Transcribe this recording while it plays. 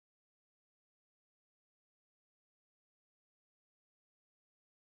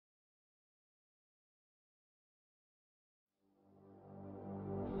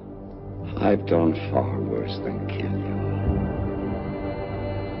I've done far worse than kill you.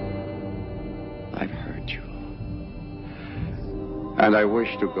 I've hurt you. And I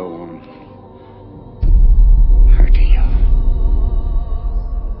wish to go on hurting you.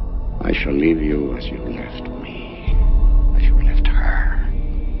 I shall leave you as you left me, as you left her,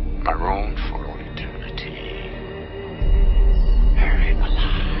 marooned for all eternity. Buried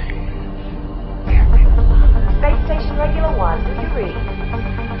alive. Buried alive. Space Station Regular 1, do you read?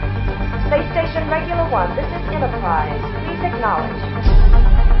 Space Station Regular 1, this is Enterprise. Please acknowledge.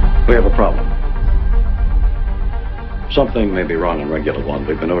 We have a problem. Something may be wrong in Regular 1.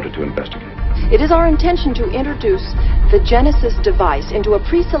 We've been ordered to investigate. It is our intention to introduce the Genesis device into a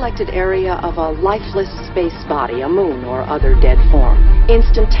pre-selected area of a lifeless space body, a moon or other dead form,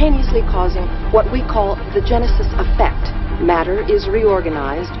 instantaneously causing what we call the Genesis effect. Matter is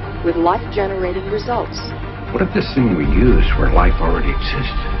reorganized with life-generating results. What if this thing we use where life already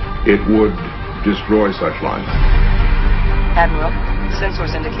exists? It would destroy such life. Admiral,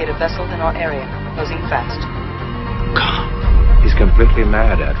 sensors indicate a vessel in our area, closing fast. He's completely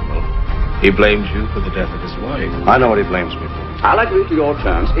mad, Admiral. He blames you for the death of his wife. I know what he blames me for. I'll agree to your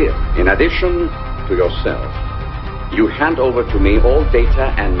terms if, in addition to yourself, you hand over to me all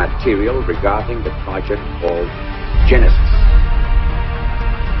data and material regarding the project called Genesis.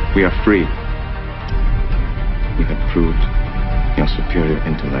 We are free. You have proved your superior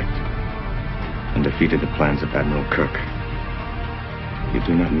intellect and defeated the plans of Admiral Kirk. You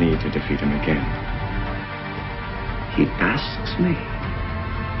do not need to defeat him again. He asks me.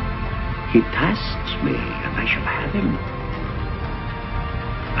 He tasks me, and I shall have him.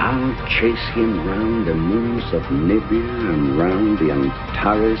 I'll chase him round the moons of Nibia and round the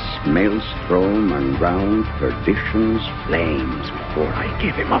Antares maelstrom and round perdition's flames before I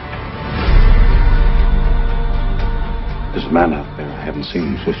give him up. There's a man out there I haven't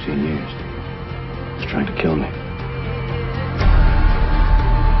seen in 15 years. He's trying to kill me.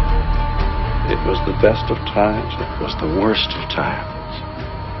 It was the best of times. It was the worst of times.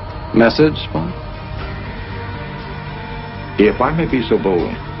 Message, Spock? If I may be so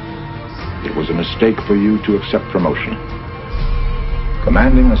bold, it was a mistake for you to accept promotion.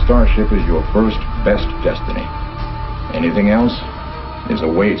 Commanding a starship is your first best destiny. Anything else is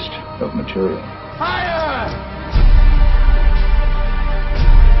a waste of material. Fire!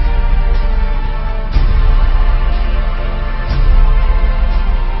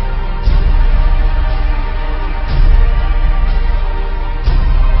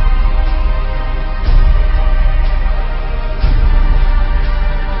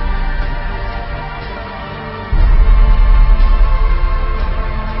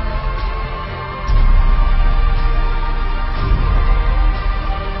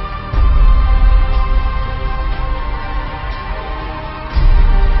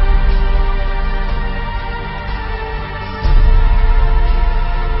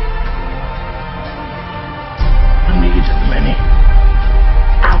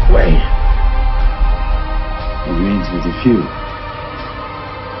 The needs of the few.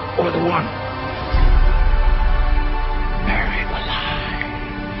 Or the one.